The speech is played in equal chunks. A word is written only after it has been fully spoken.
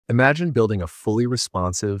Imagine building a fully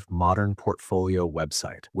responsive, modern portfolio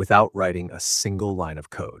website without writing a single line of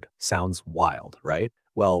code. Sounds wild, right?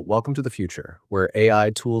 Well, welcome to the future, where AI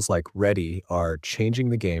tools like Ready are changing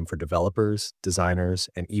the game for developers, designers,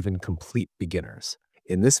 and even complete beginners.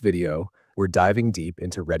 In this video, we're diving deep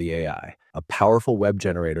into Ready AI, a powerful web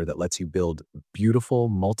generator that lets you build beautiful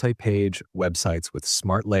multi-page websites with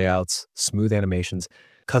smart layouts, smooth animations,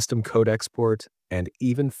 custom code export, and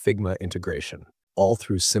even Figma integration, all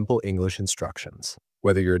through simple English instructions.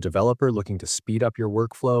 Whether you're a developer looking to speed up your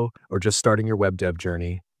workflow or just starting your web dev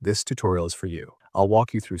journey, this tutorial is for you. I'll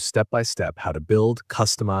walk you through step-by-step how to build,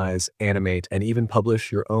 customize, animate, and even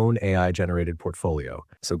publish your own AI-generated portfolio.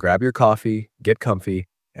 So grab your coffee, get comfy,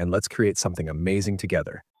 and let's create something amazing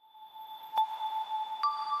together.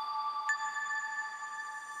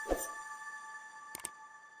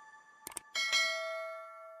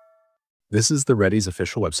 This is the Ready's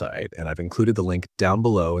official website, and I've included the link down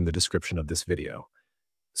below in the description of this video.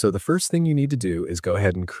 So the first thing you need to do is go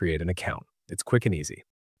ahead and create an account. It's quick and easy.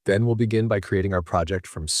 Then we'll begin by creating our project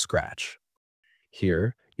from scratch.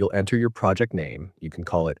 Here, you'll enter your project name. You can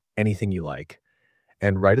call it anything you like.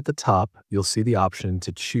 And right at the top, you'll see the option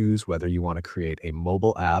to choose whether you want to create a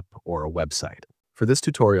mobile app or a website. For this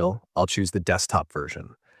tutorial, I'll choose the desktop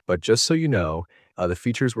version. But just so you know, the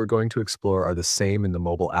features we're going to explore are the same in the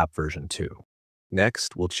mobile app version too.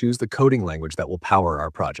 Next, we'll choose the coding language that will power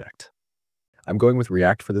our project. I'm going with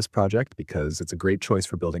React for this project because it's a great choice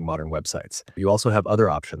for building modern websites. You also have other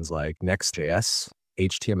options like Next.js,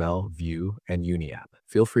 HTML, Vue, and Uniapp.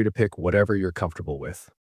 Feel free to pick whatever you're comfortable with.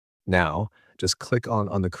 Now, just click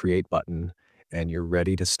on the Create button and you're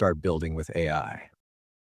ready to start building with AI.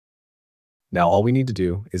 Now, all we need to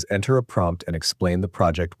do is enter a prompt and explain the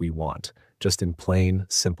project we want, just in plain,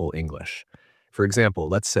 simple English. For example,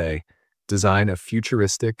 let's say, design a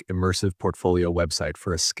futuristic, immersive portfolio website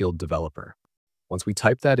for a skilled developer. Once we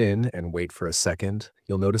type that in and wait for a second,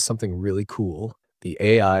 you'll notice something really cool. The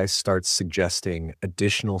AI starts suggesting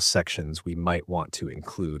additional sections we might want to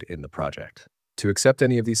include in the project. To accept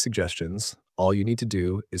any of these suggestions, all you need to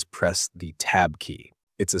do is press the Tab key.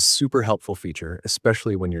 It's a super helpful feature,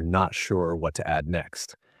 especially when you're not sure what to add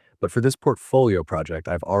next. But for this portfolio project,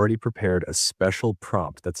 I've already prepared a special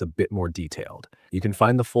prompt that's a bit more detailed. You can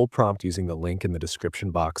find the full prompt using the link in the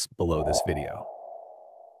description box below this video.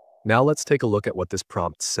 Now let's take a look at what this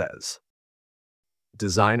prompt says.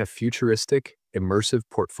 Design a futuristic, immersive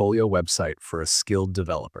portfolio website for a skilled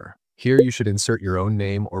developer. Here you should insert your own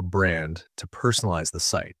name or brand to personalize the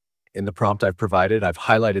site. In the prompt I've provided, I've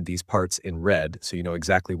highlighted these parts in red so you know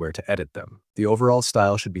exactly where to edit them. The overall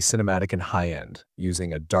style should be cinematic and high-end,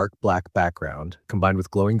 using a dark black background combined with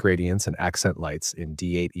glowing gradients and accent lights in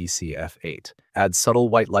D8 ECF8. Add subtle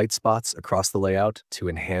white light spots across the layout to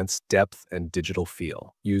enhance depth and digital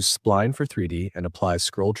feel. Use Spline for 3D and apply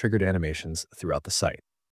scroll-triggered animations throughout the site.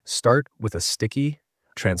 Start with a sticky,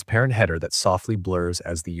 transparent header that softly blurs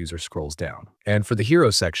as the user scrolls down. And for the hero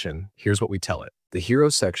section, here's what we tell it. The hero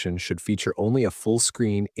section should feature only a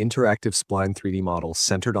full-screen, interactive Spline 3D model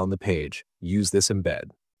centered on the page. Use this embed.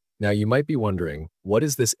 Now you might be wondering, what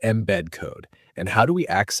is this embed code? And how do we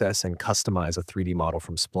access and customize a 3D model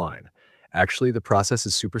from Spline? Actually, the process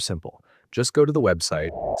is super simple. Just go to the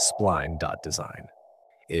website, spline.design.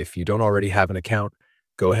 If you don't already have an account,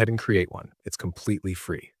 go ahead and create one. It's completely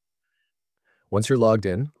free. Once you're logged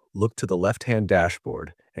in, look to the left-hand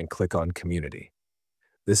dashboard and click on Community.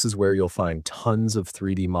 This is where you'll find tons of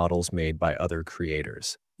 3D models made by other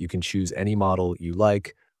creators. You can choose any model you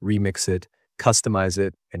like, remix it, customize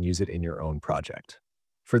it, and use it in your own project.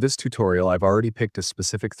 For this tutorial, I've already picked a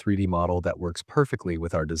specific 3D model that works perfectly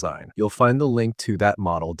with our design. You'll find the link to that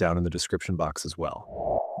model down in the description box as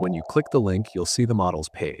well. When you click the link, you'll see the model's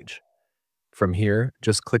page. From here,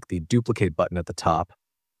 just click the Duplicate button at the top,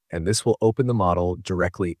 and this will open the model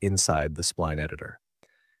directly inside the Spline editor.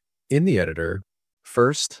 In the editor,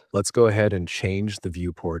 first, let's go ahead and change the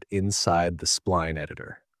viewport inside the Spline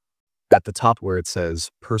editor. At the top where it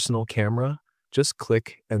says Personal Camera, just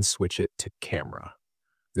click and switch it to Camera.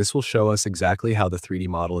 This will show us exactly how the 3D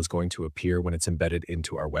model is going to appear when it's embedded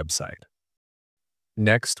into our website.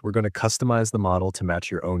 Next, we're going to customize the model to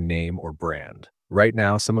match your own name or brand. Right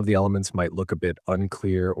now, some of the elements might look a bit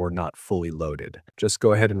unclear or not fully loaded. Just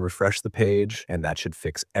go ahead and refresh the page, and that should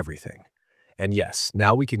fix everything. And yes,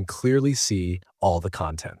 now we can clearly see all the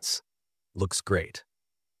contents. Looks great.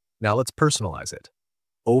 Now let's personalize it.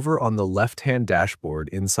 Over on the left-hand dashboard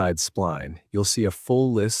inside Spline, you'll see a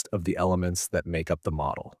full list of the elements that make up the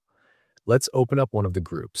model. Let's open up one of the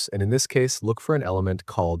groups, and in this case, look for an element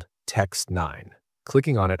called Text 9.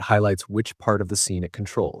 Clicking on it highlights which part of the scene it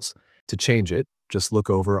controls. To change it, just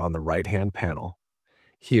look over on the right-hand panel.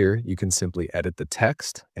 Here, you can simply edit the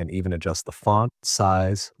text and even adjust the font,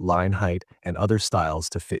 size, line height, and other styles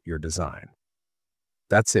to fit your design.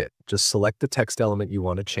 That's it. Just select the text element you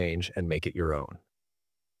want to change and make it your own.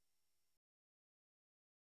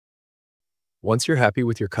 Once you're happy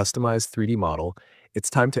with your customized 3D model,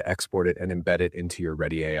 it's time to export it and embed it into your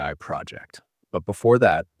Ready AI project. But before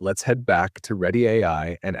that, let's head back to Ready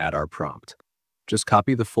AI and add our prompt. Just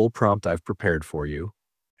copy the full prompt I've prepared for you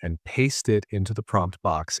and paste it into the prompt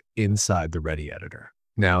box inside the Ready editor.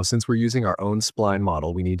 Now, since we're using our own Spline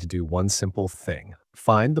model, we need to do one simple thing.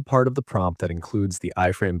 Find the part of the prompt that includes the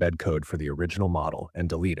iframe embed code for the original model and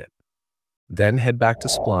delete it. Then head back to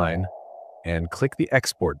Spline and click the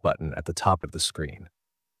export button at the top of the screen.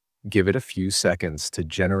 Give it a few seconds to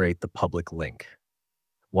generate the public link.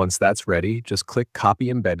 Once that's ready, just click Copy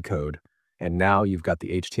Embed Code, and now you've got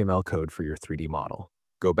the HTML code for your 3D model.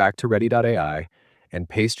 Go back to Ready.ai and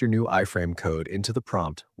paste your new iframe code into the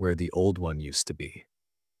prompt where the old one used to be.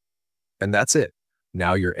 And that's it.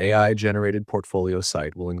 Now your AI-generated portfolio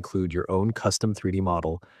site will include your own custom 3D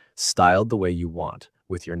model styled the way you want,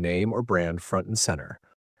 with your name or brand front and center.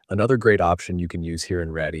 Another great option you can use here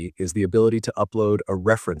in Ready is the ability to upload a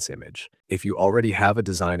reference image. If you already have a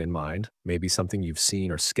design in mind, maybe something you've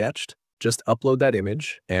seen or sketched, just upload that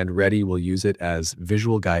image and Ready will use it as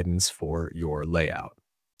visual guidance for your layout.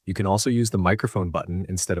 You can also use the microphone button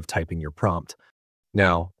instead of typing your prompt.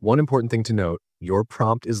 Now, one important thing to note, your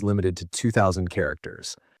prompt is limited to 2,000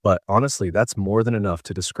 characters, but honestly, that's more than enough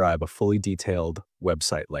to describe a fully detailed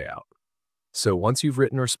website layout. So once you've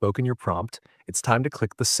written or spoken your prompt, it's time to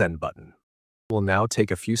click the Send button. It will now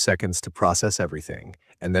take a few seconds to process everything,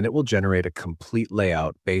 and then it will generate a complete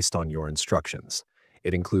layout based on your instructions.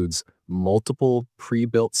 It includes multiple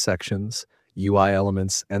pre-built sections, UI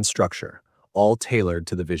elements, and structure, all tailored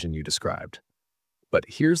to the vision you described. But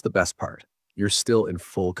here's the best part. You're still in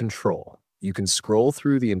full control. You can scroll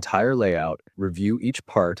through the entire layout, review each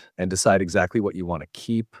part, and decide exactly what you want to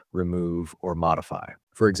keep, remove, or modify.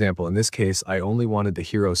 For example, in this case, I only wanted the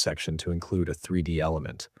hero section to include a 3D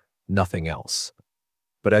element, nothing else.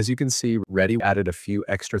 But as you can see, Ready added a few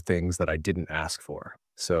extra things that I didn't ask for.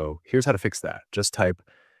 So here's how to fix that. Just type,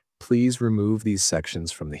 "Please remove these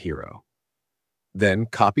sections from the hero." Then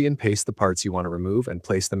copy and paste the parts you want to remove and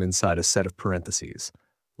place them inside a set of parentheses,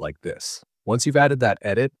 like this. Once you've added that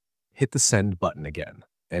edit, hit the Send button again.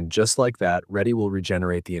 And just like that, Ready will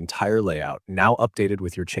regenerate the entire layout, now updated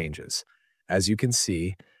with your changes. As you can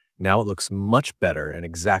see, now it looks much better and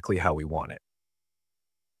exactly how we want it.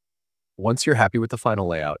 Once you're happy with the final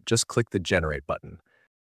layout, just click the Generate button.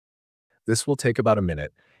 This will take about a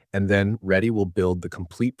minute, and then Ready will build the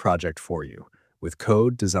complete project for you, with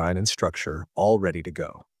code, design, and structure all ready to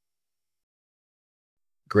go.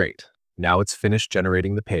 Great. Now it's finished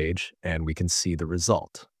generating the page, and we can see the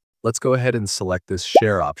result. Let's go ahead and select this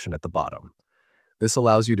Share option at the bottom. This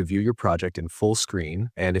allows you to view your project in full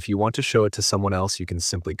screen, and if you want to show it to someone else, you can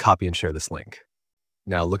simply copy and share this link.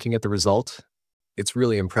 Now, looking at the result, it's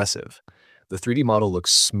really impressive. The 3D model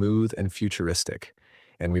looks smooth and futuristic,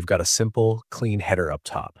 and we've got a simple, clean header up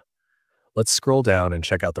top. Let's scroll down and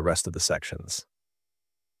check out the rest of the sections.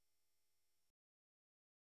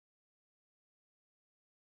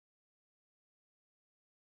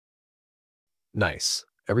 Nice.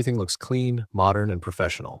 Everything looks clean, modern, and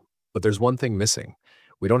professional. But there's one thing missing.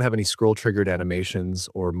 We don't have any scroll-triggered animations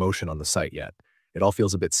or motion on the site yet. It all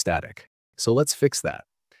feels a bit static. So let's fix that.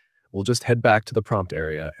 We'll just head back to the prompt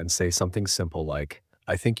area and say something simple like,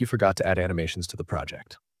 "I think you forgot to add animations to the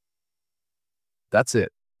project." That's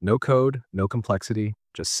it. No code, no complexity.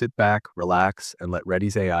 Just sit back, relax, and let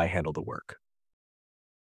Ready's AI handle the work.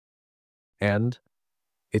 And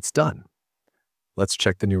it's done. Let's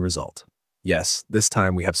check the new result. Yes, this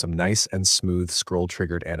time we have some nice and smooth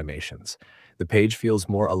scroll-triggered animations. The page feels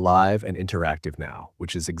more alive and interactive now,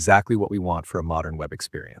 which is exactly what we want for a modern web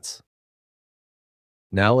experience.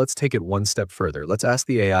 Now let's take it one step further. Let's ask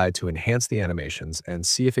the AI to enhance the animations and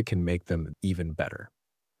see if it can make them even better.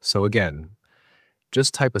 So again,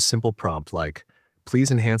 just type a simple prompt like, "Please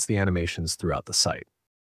enhance the animations throughout the site."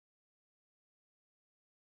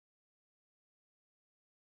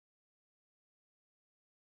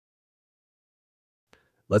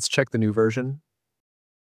 Let's check the new version.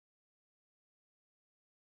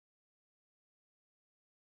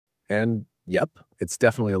 And yep, it's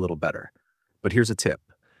definitely a little better. But here's a tip.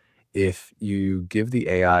 If you give the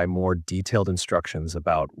AI more detailed instructions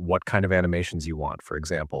about what kind of animations you want, for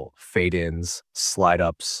example, fade-ins,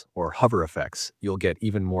 slide-ups, or hover effects, you'll get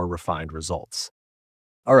even more refined results.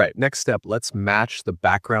 All right, next step, let's match the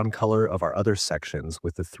background color of our other sections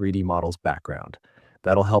with the 3D model's background.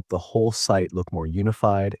 That'll help the whole site look more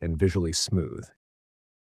unified and visually smooth.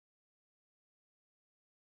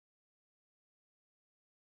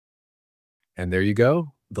 And there you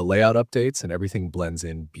go. The layout updates and everything blends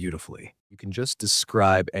in beautifully. You can just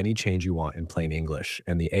describe any change you want in plain English,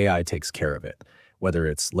 and the AI takes care of it. Whether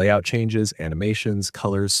it's layout changes, animations,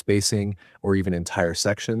 colors, spacing, or even entire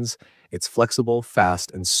sections, it's flexible,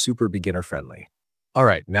 fast, and super beginner friendly. All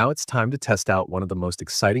right, now it's time to test out one of the most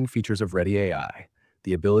exciting features of Ready AI,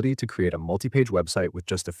 the ability to create a multi-page website with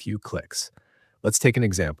just a few clicks. Let's take an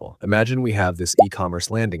example. Imagine we have this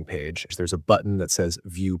e-commerce landing page. There's a button that says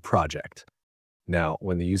View Project. Now,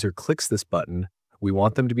 when the user clicks this button, we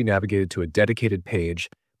want them to be navigated to a dedicated page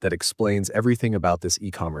that explains everything about this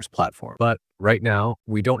e-commerce platform. But right now,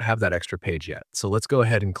 we don't have that extra page yet. So let's go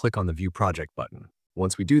ahead and click on the View Project button.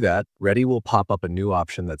 Once we do that, Ready will pop up a new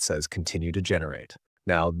option that says Continue to Generate.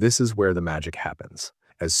 Now, this is where the magic happens.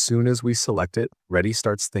 As soon as we select it, Ready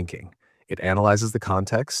starts thinking. It analyzes the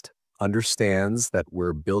context, understands that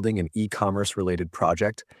we're building an e-commerce related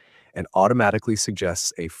project, and automatically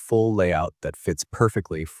suggests a full layout that fits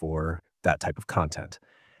perfectly for that type of content.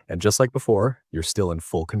 And just like before, you're still in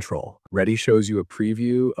full control. Ready shows you a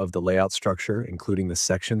preview of the layout structure, including the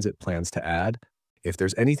sections it plans to add. If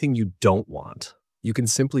there's anything you don't want, you can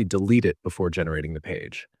simply delete it before generating the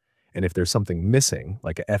page. And if there's something missing,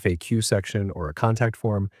 like a FAQ section or a contact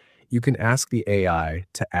form, you can ask the AI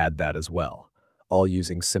to add that as well, all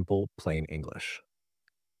using simple, plain English.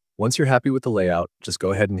 Once you're happy with the layout, just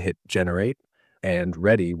go ahead and hit Generate, and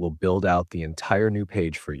Ready will build out the entire new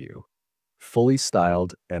page for you, fully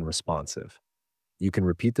styled and responsive. You can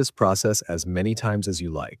repeat this process as many times as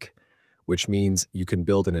you like, which means you can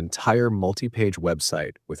build an entire multi-page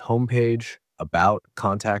website with homepage, about,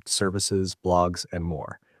 contact, services, blogs, and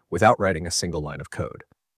more, without writing a single line of code.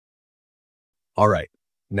 All right,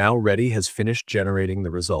 now Ready has finished generating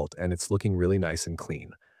the result, and it's looking really nice and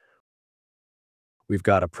clean. We've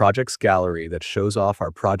got a projects gallery that shows off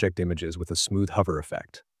our project images with a smooth hover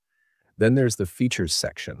effect. Then there's the features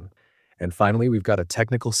section. And finally, we've got a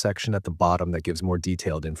technical section at the bottom that gives more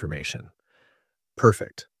detailed information.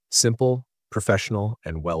 Perfect. Simple, professional,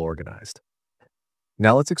 and well organized.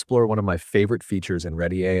 Now let's explore one of my favorite features in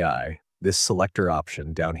Ready AI, this selector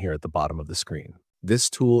option down here at the bottom of the screen.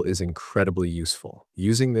 This tool is incredibly useful.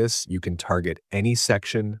 Using this, you can target any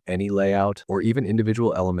section, any layout, or even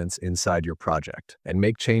individual elements inside your project and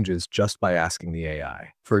make changes just by asking the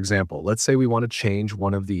AI. For example, let's say we want to change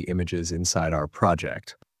one of the images inside our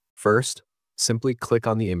project. First, simply click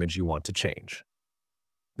on the image you want to change.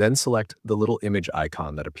 Then select the little image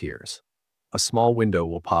icon that appears. A small window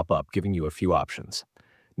will pop up giving you a few options.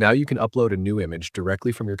 Now you can upload a new image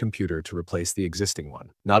directly from your computer to replace the existing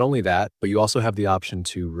one. Not only that, but you also have the option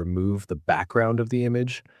to remove the background of the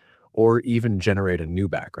image or even generate a new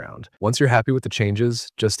background. Once you're happy with the changes,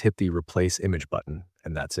 just hit the Replace Image button,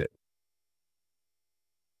 and that's it.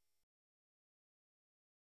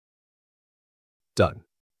 Done.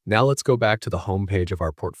 Now let's go back to the home page of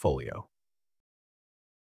our portfolio.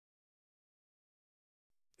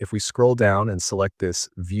 If we scroll down and select this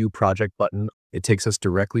View Project button, it takes us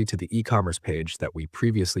directly to the e-commerce page that we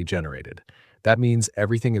previously generated. That means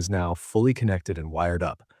everything is now fully connected and wired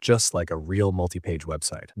up, just like a real multi-page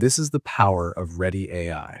website. This is the power of Ready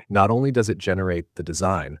AI. Not only does it generate the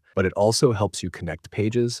design, but it also helps you connect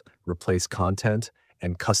pages, replace content,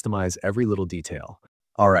 and customize every little detail.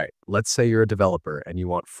 All right, let's say you're a developer and you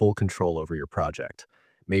want full control over your project.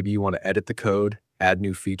 Maybe you want to edit the code, add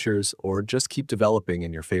new features, or just keep developing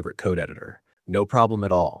in your favorite code editor. No problem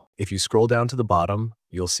at all. If you scroll down to the bottom,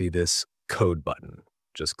 you'll see this Code button.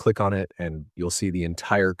 Just click on it and you'll see the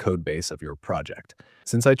entire code base of your project.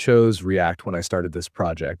 Since I chose React when I started this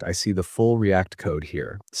project, I see the full React code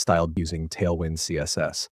here, styled using Tailwind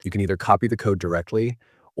CSS. You can either copy the code directly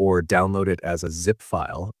or download it as a zip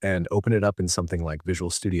file and open it up in something like Visual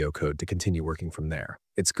Studio Code to continue working from there.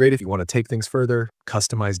 It's great if you want to take things further,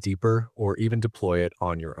 customize deeper, or even deploy it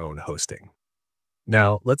on your own hosting.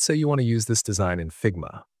 Now, let's say you want to use this design in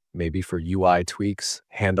Figma, maybe for UI tweaks,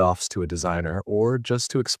 handoffs to a designer, or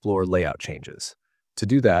just to explore layout changes. To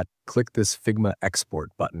do that, click this Figma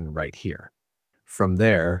Export button right here. From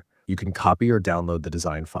there, you can copy or download the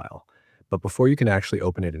design file. But before you can actually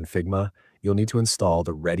open it in Figma, you'll need to install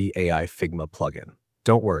the Ready AI Figma plugin.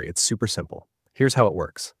 Don't worry, it's super simple. Here's how it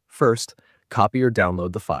works. First, copy or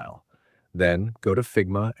download the file. Then, go to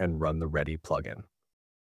Figma and run the Ready plugin.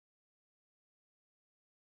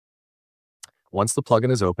 Once the plugin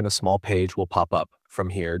is open, a small page will pop up. From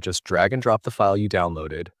here, just drag and drop the file you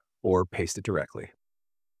downloaded or paste it directly.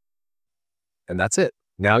 And that's it.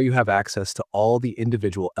 Now you have access to all the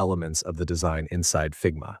individual elements of the design inside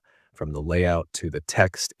Figma, from the layout to the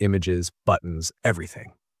text, images, buttons,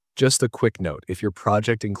 everything. Just a quick note, if your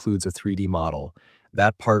project includes a 3D model,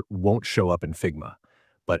 that part won't show up in Figma.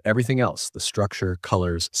 But everything else, the structure,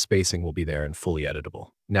 colors, spacing will be there and fully editable.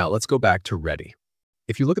 Now let's go back to Ready.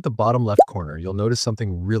 If you look at the bottom left corner, you'll notice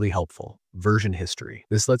something really helpful, version history.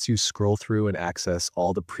 This lets you scroll through and access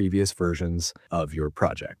all the previous versions of your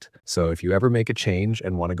project. So if you ever make a change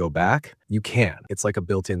and want to go back, you can. It's like a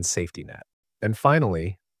built-in safety net. And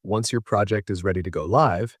finally, once your project is ready to go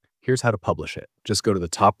live, here's how to publish it. Just go to the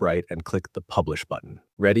top right and click the Publish button.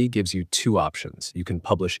 Ready gives you two options. You can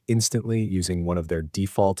publish instantly using one of their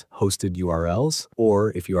default hosted URLs,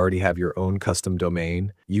 or if you already have your own custom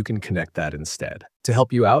domain, you can connect that instead. To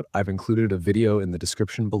help you out, I've included a video in the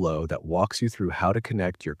description below that walks you through how to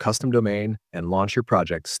connect your custom domain and launch your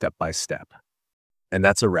project step by step. And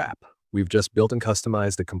that's a wrap. We've just built and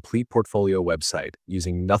customized a complete portfolio website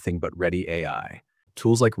using nothing but Ready AI.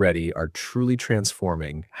 Tools like Ready are truly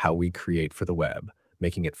transforming how we create for the web,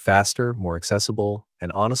 making it faster, more accessible,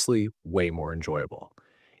 and honestly, way more enjoyable.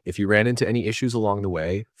 If you ran into any issues along the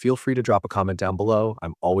way, feel free to drop a comment down below.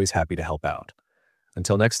 I'm always happy to help out.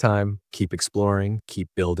 Until next time, keep exploring, keep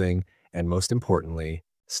building, and most importantly,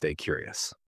 stay curious.